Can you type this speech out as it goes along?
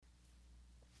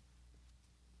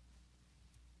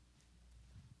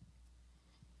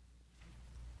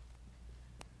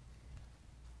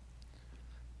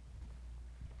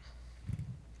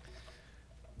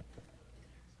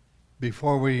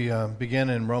Before we begin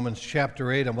in Romans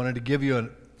chapter 8, I wanted to give you an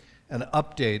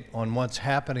update on what's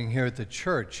happening here at the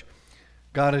church.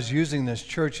 God is using this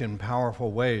church in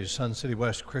powerful ways, Sun City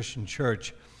West Christian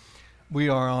Church. We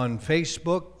are on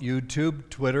Facebook, YouTube,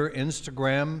 Twitter,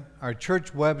 Instagram, our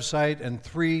church website, and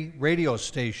 3 radio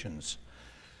stations.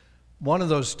 One of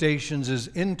those stations is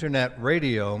internet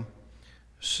radio,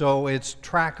 so it's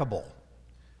trackable.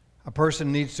 A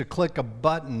person needs to click a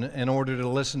button in order to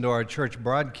listen to our church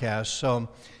broadcast, so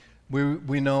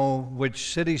we know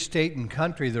which city, state, and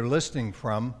country they're listening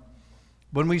from.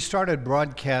 When we started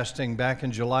broadcasting back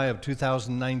in July of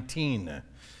 2019,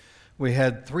 we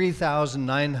had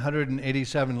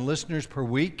 3,987 listeners per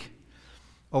week.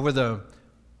 Over the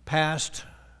past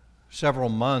several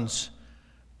months,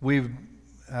 we've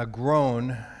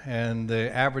grown, and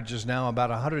the average is now about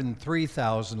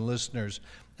 103,000 listeners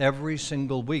every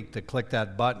single week to click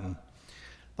that button.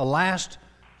 The last,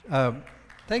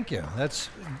 thank you,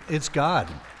 it's God.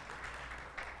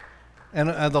 And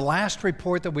the last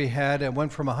report that we had, it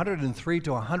went from 103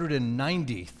 to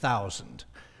 190,000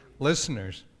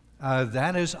 listeners.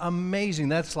 That is amazing.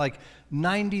 That's like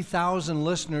 90,000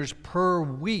 listeners per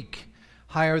week,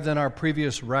 higher than our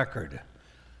previous record.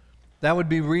 That would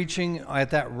be reaching,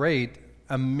 at that rate,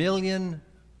 1 million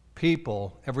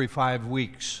people every 5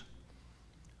 weeks.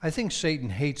 I think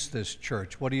Satan hates this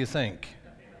church. What do you think?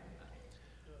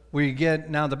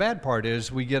 Now the bad part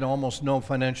is we get almost no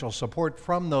financial support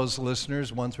from those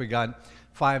listeners. Once we got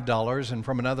 $5, and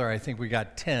from another I think we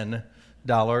got $10.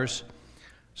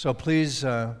 So please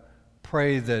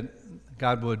pray that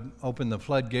God would open the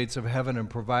floodgates of heaven and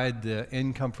provide the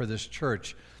income for this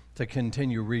church to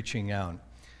continue reaching out.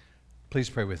 Please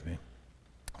pray with me.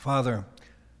 Father,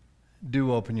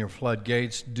 do open your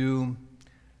floodgates. Do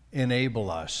enable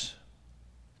us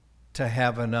to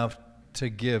have enough to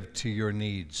give to your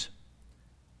needs.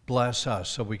 Bless us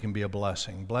so we can be a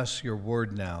blessing. Bless your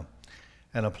word now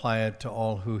and apply it to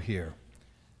all who hear.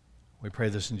 We pray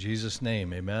this in Jesus'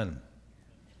 name, amen.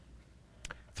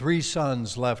 3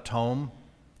 sons left home.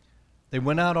 They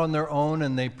went out on their own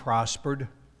and they prospered.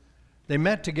 They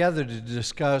met together to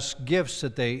discuss gifts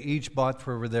that they each bought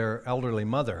for their elderly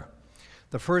mother.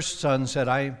 The first son said,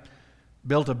 I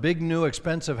built a big new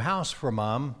expensive house for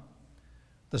Mom.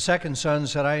 The second son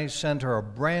said, I sent her a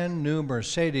brand new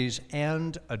Mercedes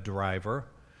and a driver.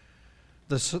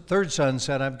 The third son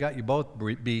said, I've got you both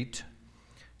beat.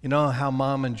 You know how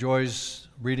Mom enjoys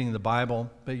reading the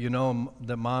Bible, but you know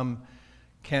that Mom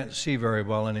can't see very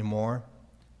well anymore.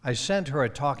 I sent her a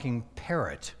talking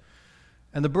parrot,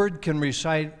 and the bird can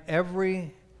recite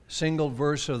every single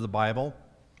verse of the Bible.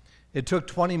 It took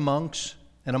 20 monks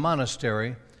in a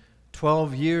monastery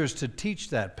 12 years to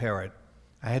teach that parrot.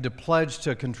 I had to pledge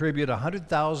to contribute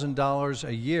 $100,000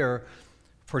 a year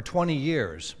for 20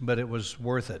 years, but it was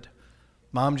worth it.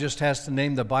 Mom just has to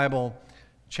name the Bible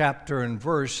chapter and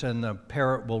verse, and the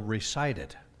parrot will recite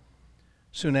it.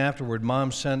 Soon afterward,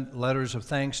 Mom sent letters of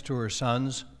thanks to her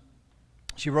sons.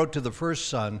 She wrote to the first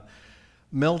son,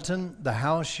 Milton, the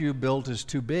house you built is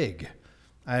too big.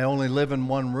 I only live in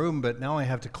one room, but now I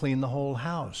have to clean the whole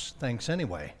house. Thanks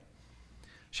anyway.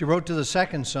 She wrote to the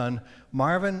second son,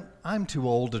 Marvin, I'm too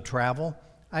old to travel.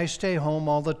 I stay home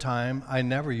all the time. I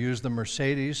never use the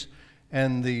Mercedes,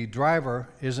 and the driver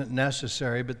isn't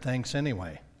necessary, but thanks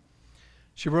anyway.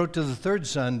 She wrote to the third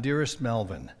son, Dearest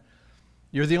Melvin,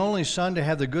 you're the only son to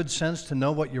have the good sense to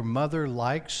know what your mother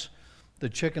likes. The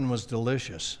chicken was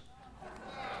delicious.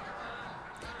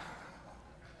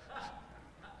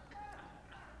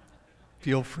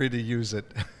 Feel free to use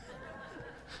it.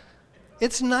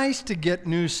 It's nice to get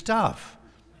new stuff,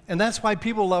 and that's why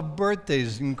people love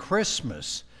birthdays and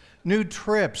Christmas, new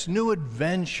trips, new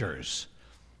adventures.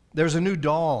 There's a new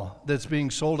doll that's being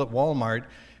sold at Walmart.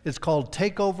 It's called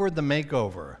Takeover the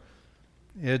Makeover.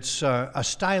 It's a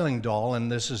styling doll,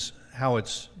 and this is how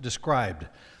it's described.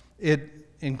 It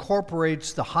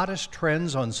incorporates the hottest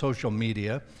trends on social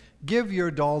media. Give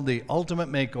your doll the ultimate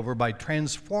makeover by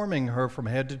transforming her from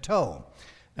head to toe.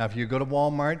 Now, if you go to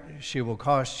Walmart, she will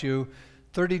cost you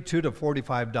 $32 to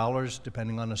 $45,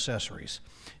 depending on accessories.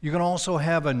 You can also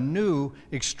have a new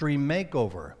extreme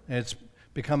makeover. It's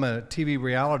become a TV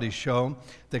reality show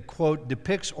that, quote,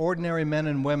 depicts ordinary men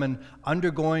and women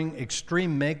undergoing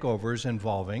extreme makeovers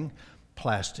involving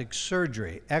plastic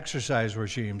surgery, exercise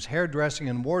regimes, hairdressing,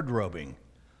 and wardrobing.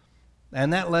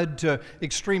 And that led to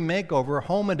Extreme Makeover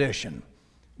Home Edition,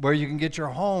 where you can get your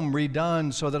home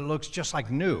redone so that it looks just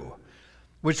like new,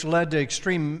 which led to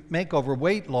Extreme Makeover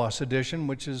Weight Loss Edition,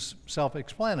 which is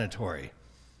self-explanatory.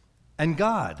 And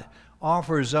God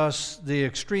offers us the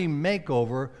extreme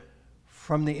makeover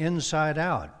from the inside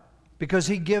out. because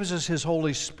he gives us his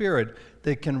Holy Spirit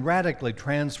that can radically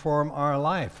transform our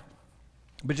life.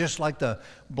 But just like the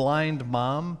blind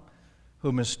mom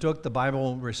who mistook the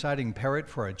Bible reciting parrot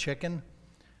for a chicken,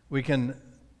 we can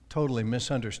totally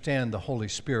misunderstand the Holy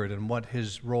Spirit and what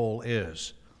his role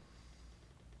is.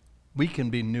 We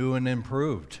can be new and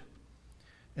improved.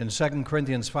 In 2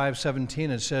 Corinthians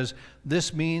 5:17 it says,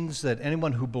 "This means that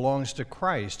anyone who belongs to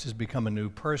Christ has become a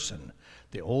new person.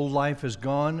 The old life is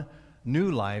gone,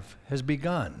 new life has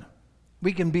begun."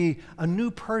 We can be a new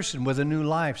person with a new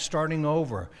life starting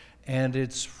over, and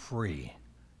it's free.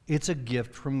 It's a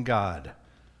gift from God.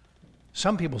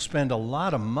 Some people spend a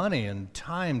lot of money and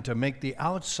time to make the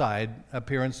outside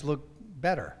appearance look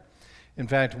better. In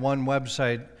fact, one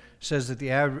website says that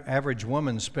the average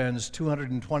woman spends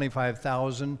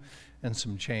 $225,000 and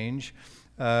some change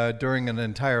during an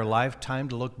entire lifetime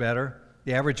to look better.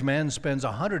 The average man spends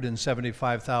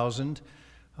 $175,000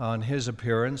 on his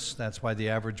appearance. That's why the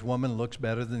average woman looks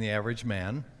better than the average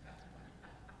man.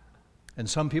 And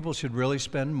some people should really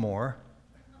spend more.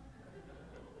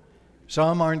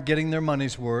 Some aren't getting their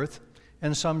money's worth,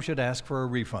 and some should ask for a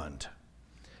refund.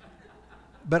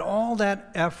 But all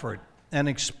that effort and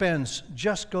expense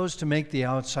just goes to make the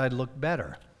outside look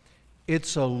better.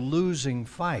 It's a losing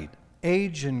fight.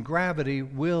 Age and gravity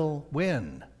will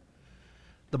win.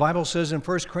 The Bible says in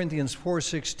 1 Corinthians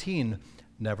 4:16,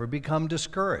 "Never become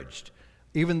discouraged.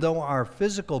 Even though our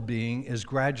physical being is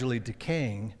gradually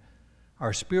decaying,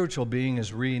 our spiritual being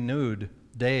is renewed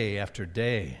day after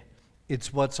day."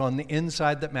 It's what's on the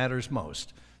inside that matters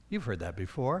most. You've heard that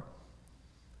before.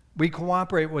 We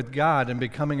cooperate with God in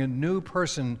becoming a new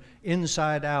person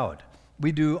inside out.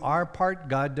 We do our part,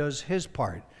 God does his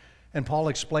part. And Paul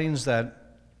explains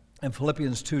that in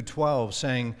Philippians 2:12,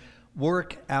 saying,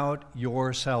 "Work out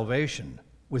your salvation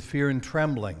with fear and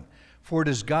trembling, for it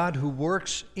is God who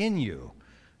works in you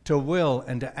to will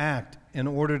and to act in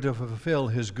order to fulfill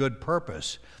his good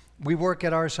purpose." We work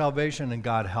at our salvation and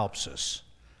God helps us.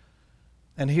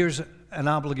 And here's an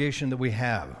obligation that we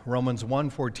have. Romans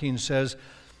 1:14 says,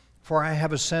 "For I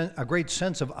have a great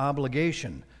sense of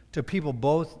obligation to people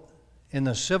both in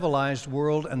the civilized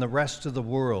world and the rest of the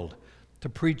world to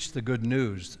preach the good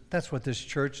news." That's what this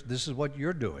is what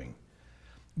you're doing.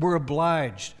 We're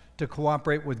obliged to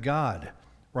cooperate with God.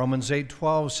 Romans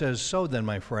 8:12 says, "So then,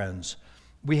 my friends,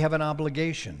 we have an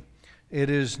obligation. It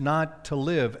is not to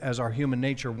live as our human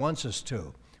nature wants us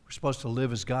to. We're supposed to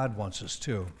live as God wants us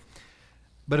to.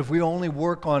 But if we only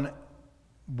work on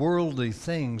worldly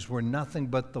things, we're nothing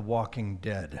but the walking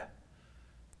dead."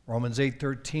 Romans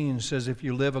 8:13 says, "If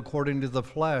you live according to the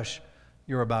flesh,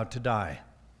 you're about to die.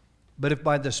 But if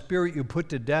by the Spirit you put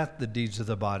to death the deeds of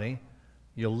the body,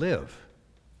 you'll live."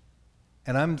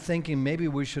 And I'm thinking maybe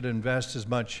we should invest as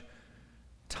much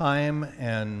time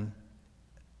and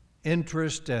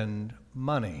interest and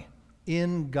money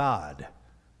in God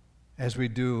as we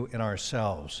do in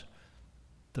ourselves.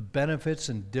 The benefits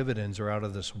and dividends are out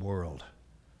of this world.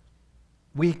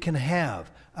 We can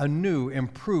have a new,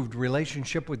 improved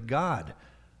relationship with God,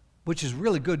 which is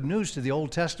really good news to the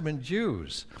Old Testament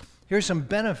Jews. Here's some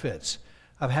benefits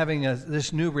of having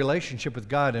this new relationship with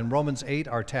God. In Romans 8,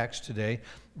 our text today,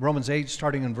 Romans 8,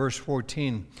 starting in verse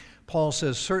 14, Paul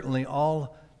says, "Certainly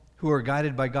all who are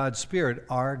guided by God's Spirit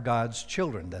are God's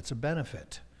children." That's a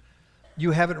benefit.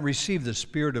 "You haven't received the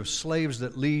spirit of slaves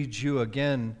that leads you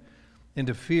again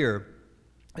into fear.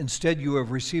 Instead, you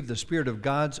have received the Spirit of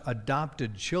God's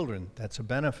adopted children." That's a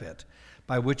benefit,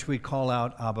 by which we call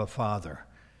out, "Abba, Father."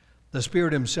 The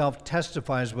Spirit himself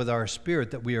testifies with our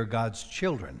spirit that we are God's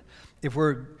children. If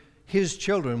we're his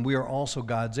children, we are also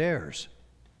God's heirs.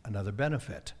 Another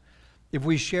benefit. If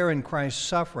we share in Christ's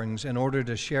sufferings in order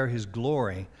to share his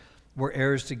glory, we're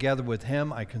heirs together with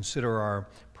him. I consider our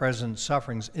present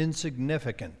sufferings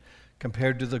insignificant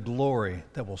compared to the glory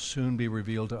that will soon be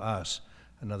revealed to us.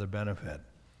 Another benefit.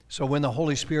 So when the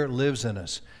Holy Spirit lives in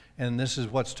us, and this is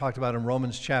what's talked about in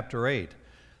Romans chapter 8,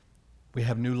 we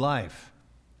have new life.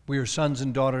 We are sons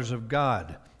and daughters of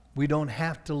God. We don't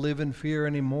have to live in fear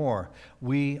anymore.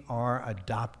 We are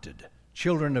adopted,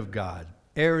 children of God,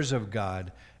 heirs of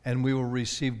God, and we will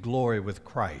receive glory with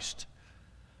Christ.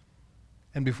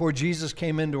 And before Jesus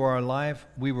came into our life,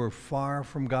 we were far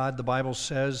from God. The Bible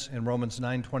says in Romans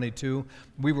 9:22,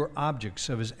 we were objects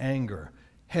of his anger,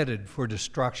 headed for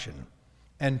destruction,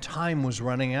 and time was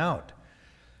running out.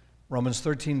 Romans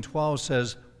 13:12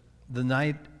 says, the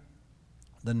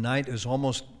night is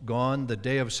almost gone. The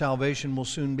day of salvation will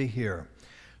soon be here.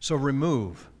 So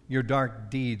remove your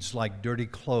dark deeds like dirty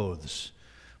clothes.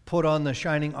 Put on the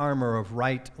shining armor of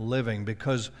right living,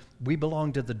 because we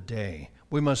belong to the day.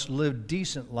 We must live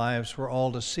decent lives for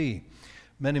all to see.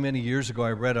 Many, many years ago,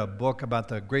 I read a book about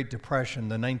the Great Depression,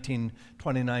 the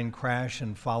 1929 crash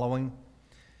and following.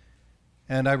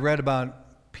 And I read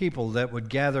about people that would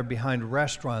gather behind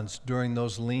restaurants during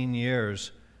those lean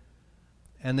years.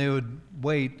 And they would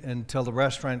wait until the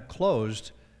restaurant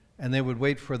closed, and they would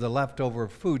wait for the leftover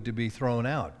food to be thrown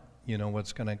out. You know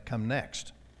what's going to come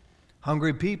next.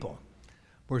 Hungry people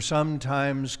were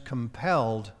sometimes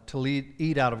compelled to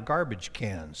eat out of garbage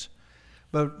cans.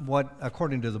 But what,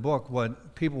 according to the book,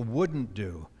 what people wouldn't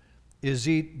do is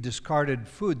eat discarded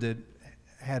food that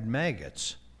had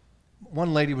maggots.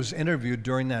 One lady was interviewed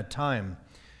during that time,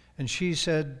 and she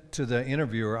said to the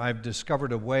interviewer, "I've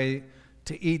discovered a way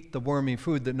to eat the wormy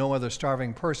food that no other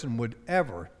starving person would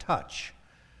ever touch."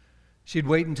 She'd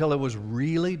wait until it was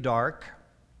really dark.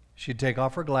 She'd take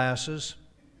off her glasses,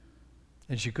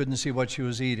 and she couldn't see what she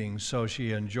was eating, so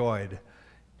she enjoyed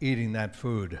eating that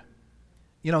food.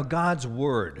 You know, God's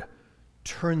Word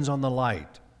turns on the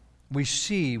light. We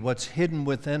see what's hidden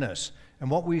within us,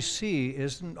 and what we see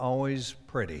isn't always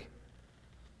pretty.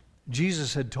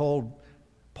 Jesus had told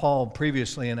Paul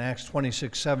previously in Acts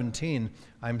 26:17,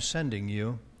 "I'm sending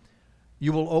you.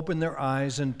 You will open their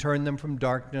eyes and turn them from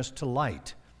darkness to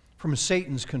light, from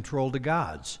Satan's control to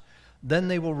God's. Then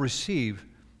they will receive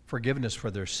forgiveness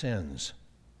for their sins."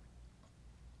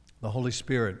 The Holy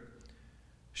Spirit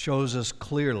shows us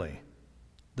clearly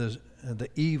the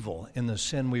evil in the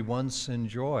sin we once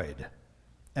enjoyed.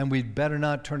 And we'd better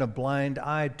not turn a blind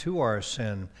eye to our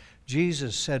sin.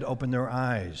 Jesus said, open their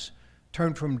eyes,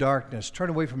 turn from darkness,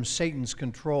 turn away from Satan's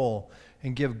control,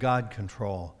 and give God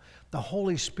control. The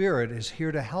Holy Spirit is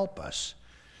here to help us.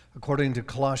 According to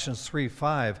Colossians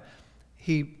 3:5,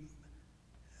 He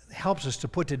helps us to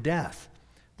put to death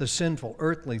the sinful,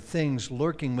 earthly things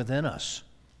lurking within us.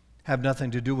 Have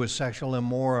nothing to do with sexual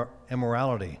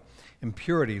immorality,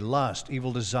 impurity, lust,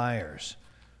 evil desires.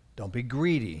 Don't be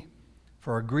greedy,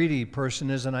 for a greedy person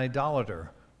is an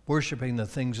idolater, worshiping the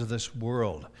things of this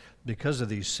world. Because of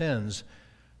these sins,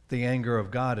 the anger of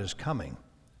God is coming.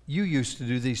 You used to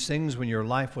do these things when your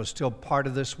life was still part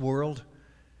of this world,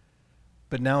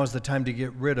 but now is the time to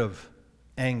get rid of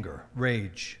anger,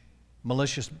 rage,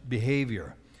 malicious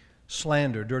behavior,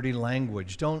 slander, dirty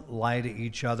language. Don't lie to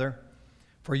each other.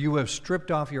 For you have stripped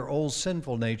off your old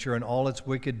sinful nature and all its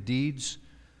wicked deeds.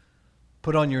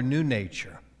 Put on your new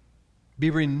nature. Be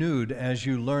renewed as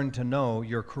you learn to know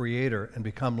your Creator and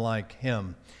become like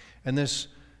Him. And this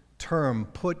term,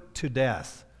 put to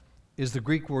death, is the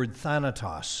Greek word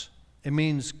thanatos. It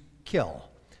means kill.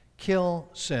 Kill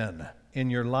sin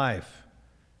in your life.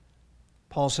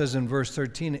 Paul says in verse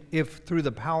 13, if through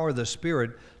the power of the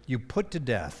Spirit you put to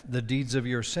death the deeds of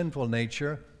your sinful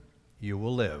nature, you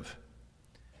will live.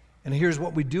 And here's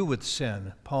what we do with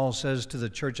sin. Paul says to the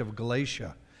church of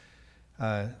Galatia,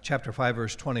 chapter 5,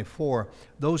 verse 24,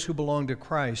 those who belong to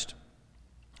Christ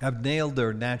have nailed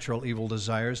their natural evil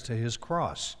desires to His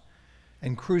cross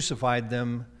and crucified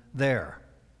them there.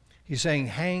 He's saying,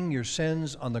 hang your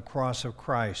sins on the cross of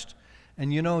Christ.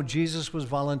 And you know, Jesus was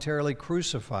voluntarily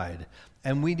crucified,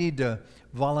 and we need to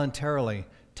voluntarily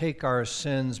take our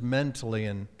sins mentally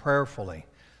and prayerfully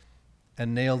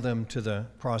and nail them to the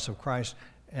cross of Christ.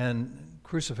 And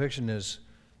crucifixion is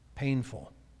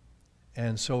painful,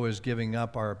 and so is giving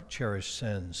up our cherished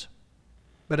sins.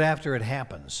 But after it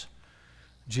happens,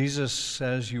 Jesus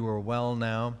says, you are well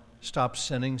now. Stop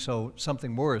sinning so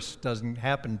something worse doesn't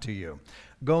happen to you.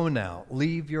 Go now.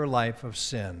 Leave your life of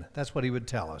sin. That's what He would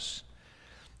tell us.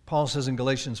 Paul says in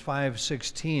Galatians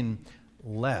 5:16,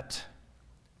 let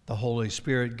the Holy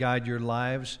Spirit guide your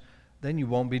lives. Then you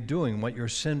won't be doing what your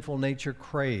sinful nature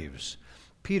craves.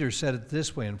 Peter said it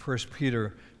this way in 1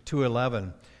 Peter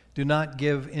 2:11, do not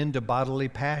give in to bodily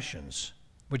passions,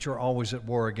 which are always at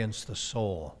war against the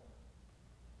soul.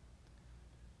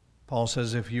 Paul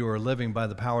says if you are living by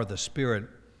the power of the Spirit,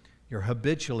 you're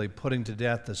habitually putting to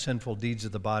death the sinful deeds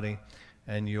of the body,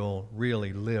 and you'll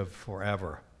really live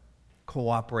forever.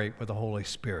 Cooperate with the Holy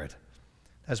Spirit.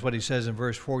 That's what he says in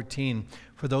verse 14,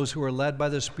 for those who are led by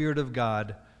the Spirit of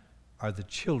God are the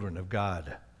children of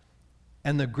God.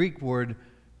 And the Greek word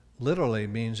literally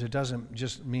means, it doesn't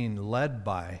just mean led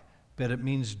by, but it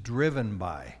means driven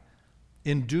by,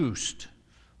 induced.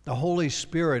 The Holy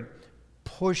Spirit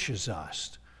pushes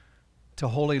us to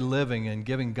holy living and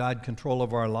giving God control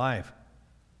of our life.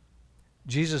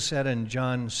 Jesus said in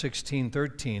John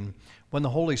 16:13, when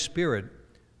the Holy Spirit,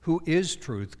 who is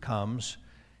truth, comes,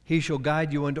 He shall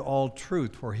guide you into all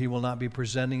truth, for He will not be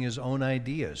presenting His own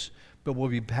ideas, but will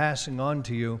be passing on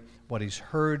to you what He's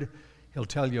heard. He'll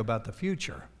tell you about the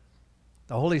future.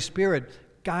 The Holy Spirit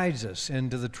guides us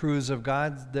into the truths of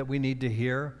God that we need to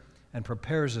hear and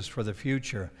prepares us for the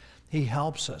future. He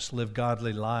helps us live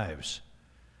godly lives.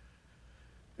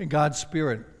 In God's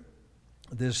Spirit,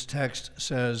 this text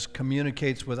says,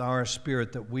 communicates with our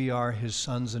spirit that we are his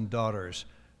sons and daughters,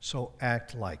 so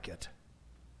act like it.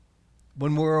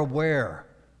 When we're aware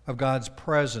of God's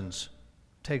presence,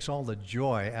 it takes all the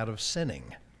joy out of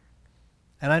sinning.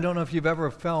 And I don't know if you've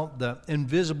ever felt the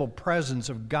invisible presence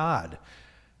of God,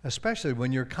 especially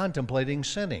when you're contemplating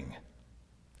sinning.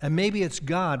 And maybe it's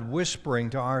God whispering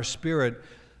to our spirit,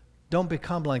 don't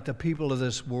become like the people of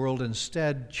this world.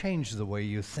 Instead, change the way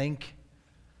you think.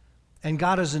 And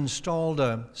God has installed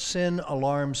a sin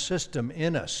alarm system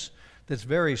in us that's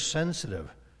very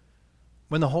sensitive.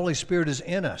 When the Holy Spirit is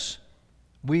in us,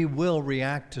 we will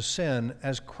react to sin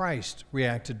as Christ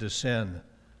reacted to sin.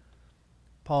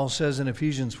 Paul says in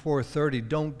Ephesians 4:30,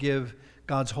 don't give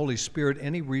God's Holy Spirit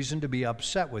any reason to be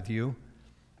upset with you.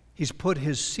 He's put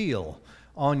his seal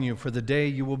on you for the day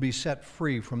you will be set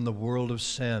free from the world of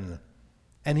sin.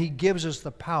 And he gives us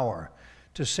the power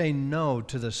to say no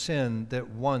to the sin that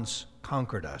once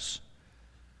conquered us.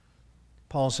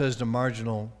 Paul says to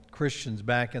marginal Christians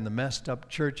back in the messed up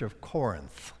church of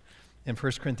Corinth in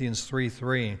 1 Corinthians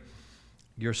 3:3,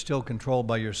 you're still controlled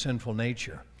by your sinful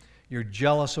nature. You're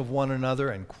jealous of one another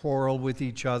and quarrel with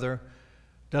each other.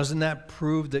 Doesn't that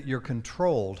prove that you're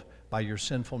controlled by your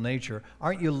sinful nature?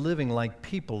 Aren't you living like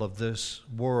people of this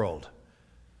world?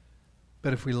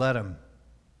 But if we let him,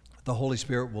 the Holy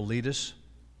Spirit will lead us.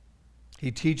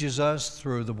 He teaches us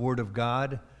through the Word of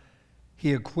God.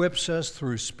 He equips us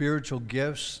through spiritual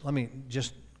gifts. Let me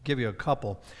just give you a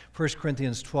couple. 1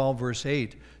 Corinthians 12, verse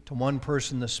 8, to one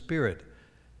person the Spirit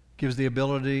gives the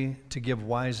ability to give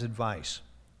wise advice.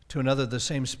 To another, the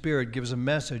same Spirit gives a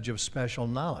message of special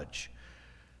knowledge.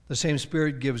 The same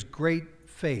Spirit gives great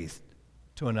faith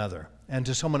to another. And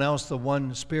to someone else, the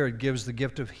one Spirit gives the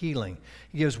gift of healing.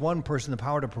 He gives one person the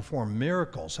power to perform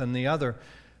miracles, and the other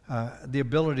the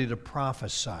ability to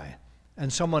prophesy.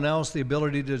 And someone else the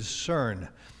ability to discern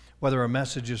whether a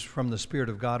message is from the Spirit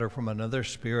of God or from another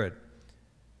spirit.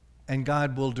 And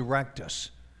God will direct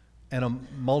us in a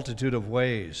multitude of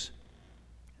ways.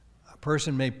 A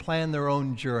person may plan their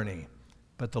own journey,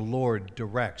 but the Lord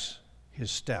directs his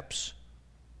steps.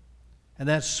 And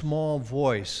that small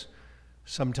voice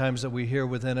sometimes that we hear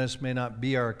within us may not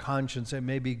be our conscience, it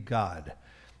may be God.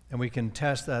 And we can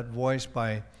test that voice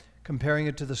by comparing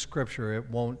it to the Scripture. It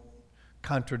won't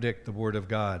contradict the Word of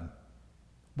God.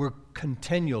 We're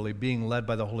continually being led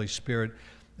by the Holy Spirit,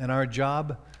 and our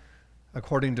job,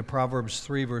 according to Proverbs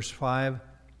 3, verse 5,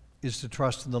 is to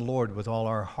trust in the Lord with all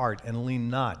our heart and lean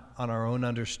not on our own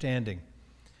understanding.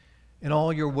 In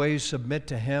all your ways submit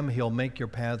to him, he'll make your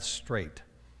paths straight.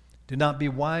 Do not be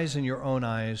wise in your own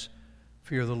eyes,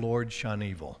 fear the Lord, shun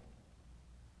evil.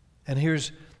 And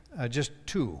here's just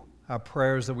two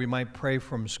prayers that we might pray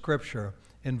from Scripture,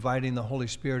 inviting the Holy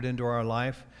Spirit into our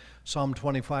life. Psalm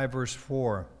 25, verse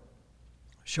 4.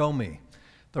 Show me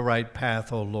the right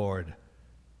path, O Lord.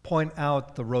 Point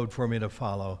out the road for me to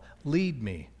follow. Lead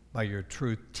me by your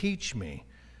truth. Teach me,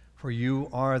 for you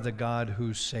are the God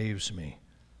who saves me.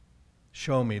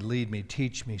 Show me, lead me,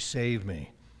 teach me, save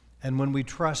me. And when we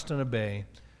trust and obey,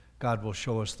 God will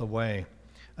show us the way.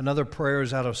 Another prayer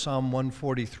is out of Psalm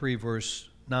 143, verse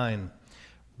 9.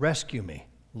 Rescue me,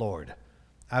 Lord.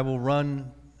 I will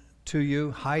run to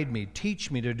you. Hide me.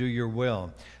 Teach me to do your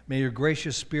will. May your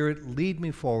gracious Spirit lead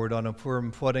me forward on a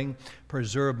firm footing.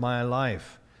 Preserve my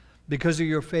life. Because of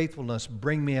your faithfulness,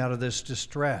 bring me out of this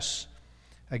distress.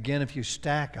 Again, if you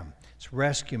stack them, it's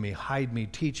rescue me, hide me,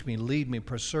 teach me, lead me,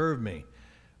 preserve me.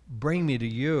 Bring me to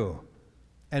you.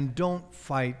 And don't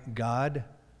fight God.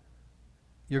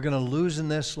 You're going to lose in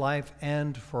this life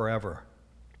and forever.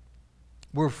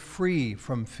 We're free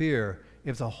from fear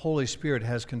if the Holy Spirit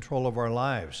has control of our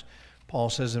lives. Paul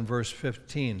says in verse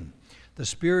 15, the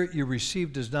Spirit you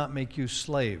received does not make you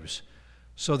slaves,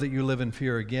 so that you live in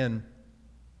fear again.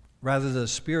 Rather, the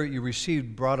Spirit you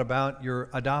received brought about your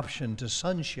adoption to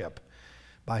sonship.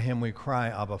 By him we cry,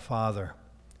 Abba, Father.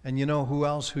 And you know who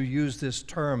else who used this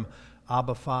term,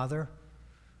 Abba, Father?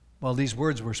 Well, these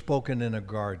words were spoken in a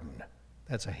garden.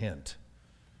 That's a hint.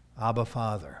 Abba,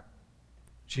 Father.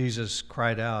 Jesus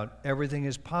cried out, everything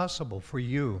is possible for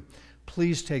you.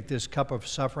 Please take this cup of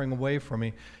suffering away from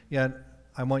me, yet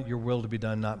I want your will to be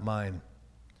done, not mine.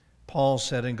 Paul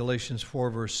said in Galatians 4,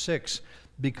 verse 6,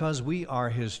 because we are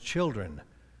his children,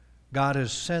 God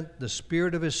has sent the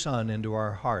Spirit of his Son into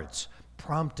our hearts,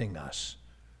 prompting us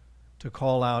to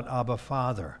call out, Abba,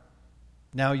 Father.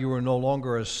 Now you are no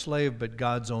longer a slave, but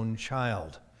God's own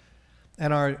child.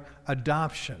 And our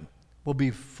adoption will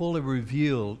be fully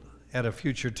revealed at a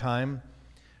future time.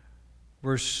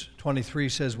 Verse 23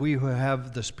 says, we who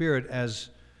have the Spirit as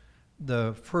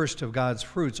the first of God's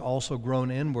fruits also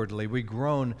groan inwardly. We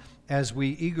groan as we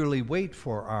eagerly wait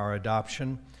for our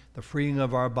adoption, the freeing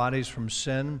of our bodies from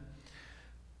sin.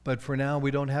 But for now,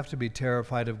 we don't have to be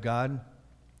terrified of God,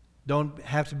 don't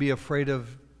have to be afraid of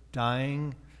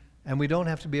dying, and we don't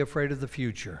have to be afraid of the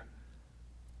future.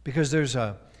 Because there's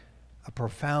a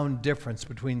profound difference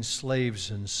between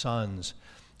slaves and sons.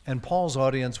 And Paul's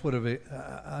audience would have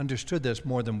understood this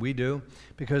more than we do,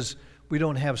 because we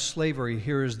don't have slavery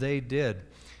here as they did.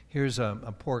 Here's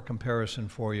a poor comparison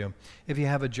for you. If you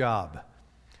have a job,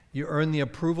 you earn the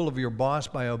approval of your boss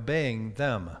by obeying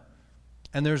them.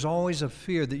 And there's always a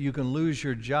fear that you can lose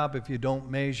your job if you don't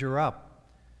measure up.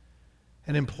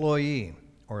 An employee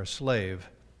or a slave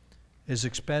is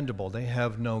expendable. They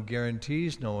have no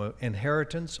guarantees, no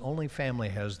inheritance. Only family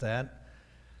has that.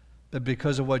 But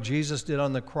because of what Jesus did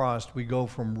on the cross, we go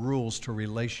from rules to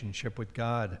relationship with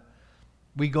God.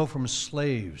 We go from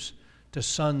slaves to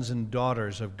sons and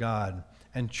daughters of God.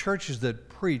 And churches that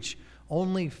preach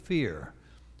only fear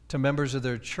to members of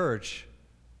their church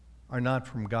are not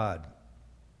from God.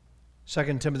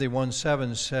 2 Timothy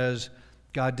 1:7 says,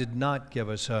 God did not give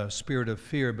us a spirit of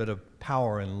fear, but of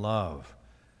power and love.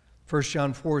 1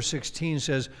 John 4:16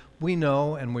 says, we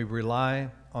know and we rely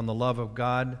on the love of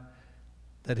God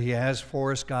that he has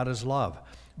for us. God is love.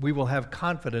 We will have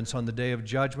confidence on the day of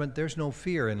judgment. There's no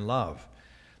fear in love.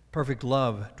 Perfect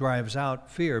love drives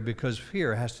out fear, because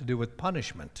fear has to do with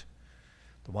punishment.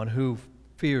 The one who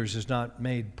fears is not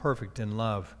made perfect in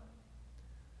love.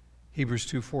 Hebrews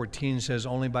 2:14 says,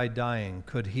 only by dying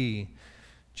could he,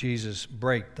 Jesus,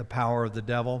 break the power of the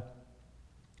devil,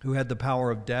 who had the power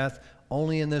of death.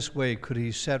 Only in this way could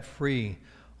he set free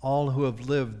all who have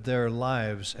lived their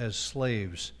lives as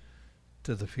slaves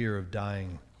to the fear of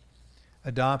dying.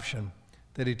 Adoption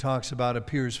that he talks about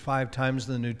appears 5 times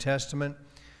in the New Testament.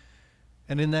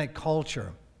 And in that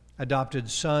culture, adopted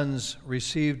sons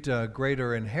received a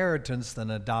greater inheritance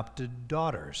than adopted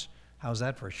daughters. How's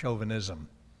that for chauvinism?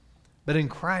 But in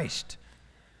Christ,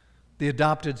 the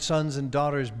adopted sons and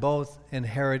daughters both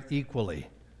inherit equally.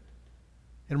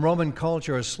 In Roman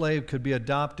culture, a slave could be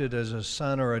adopted as a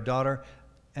son or a daughter,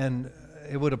 and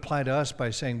it would apply to us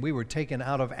by saying we were taken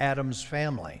out of Adam's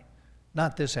family,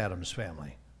 not this Adam's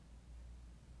family.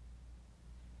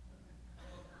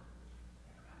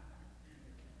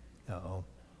 Uh-oh.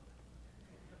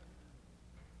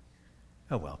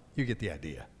 Oh, well, you get the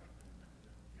idea.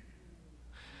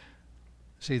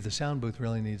 See, the sound booth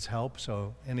really needs help,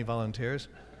 so any volunteers?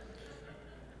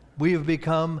 We have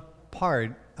become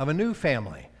part of a new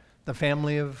family, the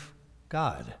family of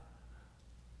God.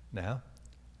 Now,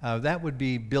 that would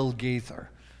be Bill Gaither,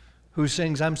 who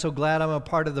sings, I'm so glad I'm a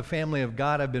part of the family of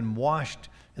God. I've been washed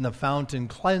in the fountain,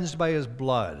 cleansed by his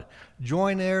blood.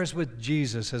 Join heirs with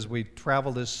Jesus as we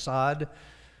travel this sod.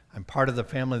 I'm part of the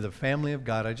family of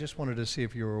God. I just wanted to see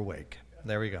if you were awake.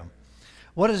 There we go.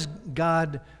 What does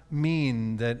God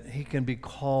mean that he can be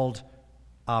called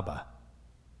Abba?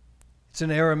 It's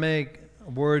an Aramaic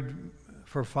word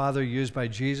for father used by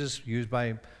Jesus, used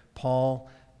by Paul,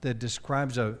 that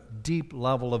describes a deep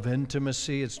level of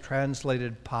intimacy. It's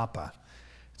translated Papa.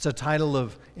 It's a title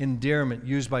of endearment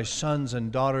used by sons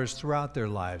and daughters throughout their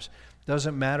lives.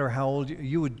 Doesn't matter how old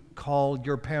you would call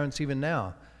your parents even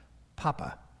now,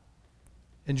 Papa.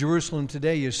 In Jerusalem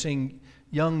today, you're seeing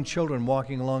young children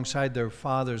walking alongside their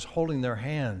fathers, holding their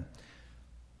hand,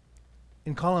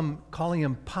 and calling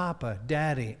him Papa,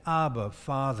 Daddy, Abba,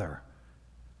 Father.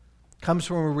 Comes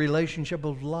from a relationship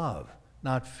of love,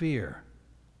 not fear.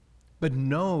 But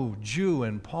no Jew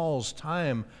in Paul's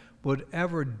time would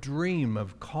ever dream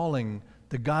of calling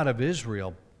the God of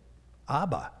Israel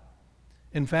Abba.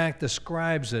 In fact, the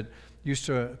scribes that used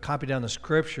to copy down the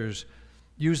scriptures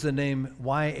used the name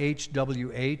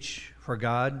YHWH for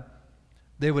God.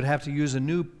 They would have to use a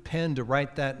new pen to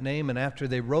write that name, and after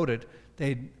they wrote it,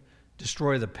 they'd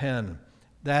destroy the pen.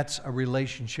 That's a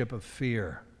relationship of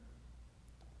fear.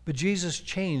 But Jesus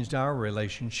changed our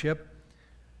relationship.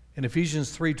 In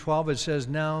Ephesians 3:12, it says,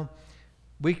 now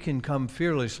we can come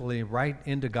fearlessly right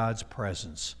into God's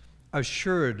presence,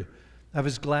 assured of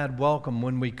his glad welcome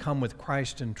when we come with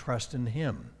Christ and trust in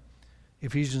him.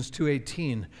 Ephesians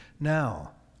 2:18,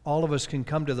 now all of us can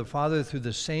come to the Father through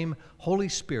the same Holy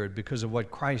Spirit because of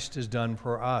what Christ has done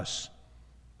for us.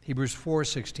 Hebrews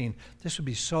 4:16, this would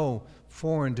be so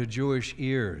foreign to Jewish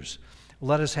ears.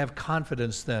 Let us have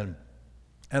confidence then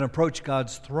and approach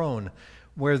God's throne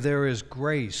where there is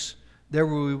grace. There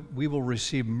we will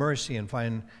receive mercy and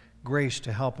find grace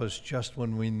to help us just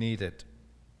when we need it.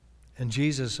 And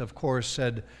Jesus, of course,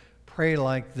 said, pray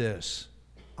like this,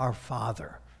 our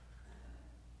Father.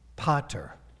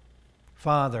 Pater,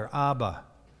 Father, Abba.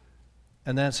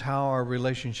 And that's how our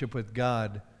relationship with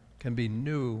God can be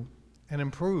new and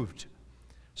improved.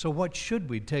 So what should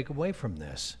we take away from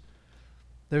this?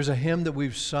 There's a hymn that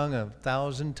we've sung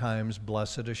 1,000 times,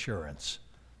 Blessed Assurance.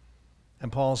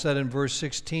 And Paul said in verse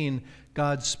 16,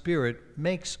 God's Spirit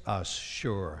makes us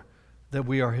sure that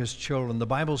we are his children. The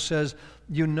Bible says,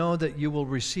 you know that you will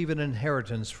receive an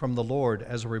inheritance from the Lord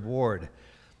as a reward.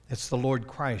 It's the Lord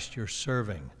Christ you're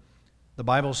serving. The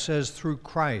Bible says through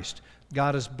Christ,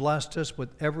 God has blessed us with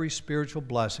every spiritual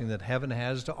blessing that heaven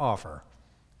has to offer.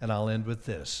 And I'll end with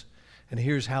this. And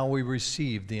here's how we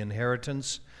receive the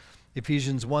inheritance.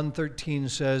 Ephesians 1:13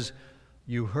 says,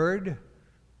 you heard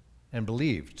and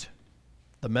believed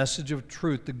the message of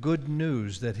truth, the good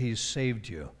news that he's saved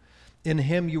you. In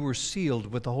him you were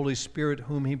sealed with the Holy Spirit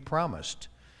whom he promised.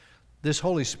 This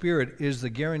Holy Spirit is the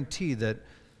guarantee that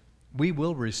we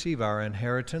will receive our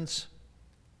inheritance.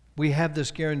 We have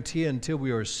this guarantee until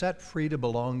we are set free to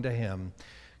belong to him.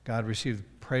 God receive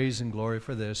praise and glory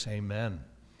for this. Amen.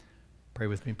 Pray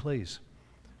with me, please.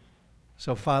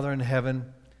 So, Father in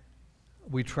heaven,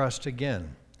 we trust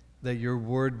again that your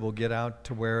word will get out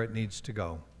to where it needs to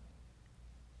go.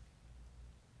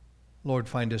 Lord,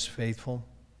 find us faithful.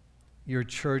 Your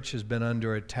church has been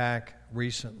under attack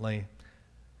recently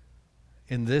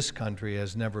in this country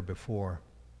as never before.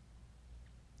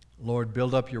 Lord,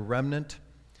 build up your remnant.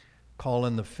 Call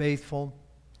in the faithful.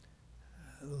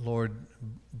 Lord,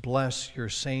 bless your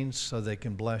saints so they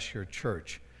can bless your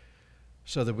church,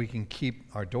 so that we can keep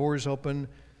our doors open,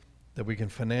 that we can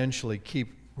financially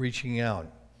keep reaching out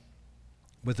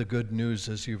with the good news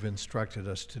as you've instructed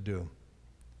us to do.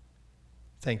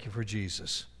 Thank you for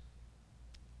Jesus.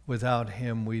 Without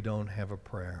him, we don't have a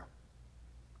prayer.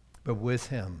 But with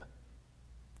him,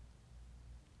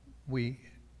 we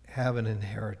have an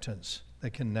inheritance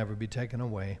that can never be taken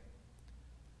away.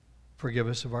 Forgive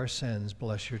us of our sins.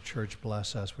 Bless your church.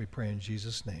 Bless us. We pray in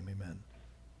Jesus' name. Amen.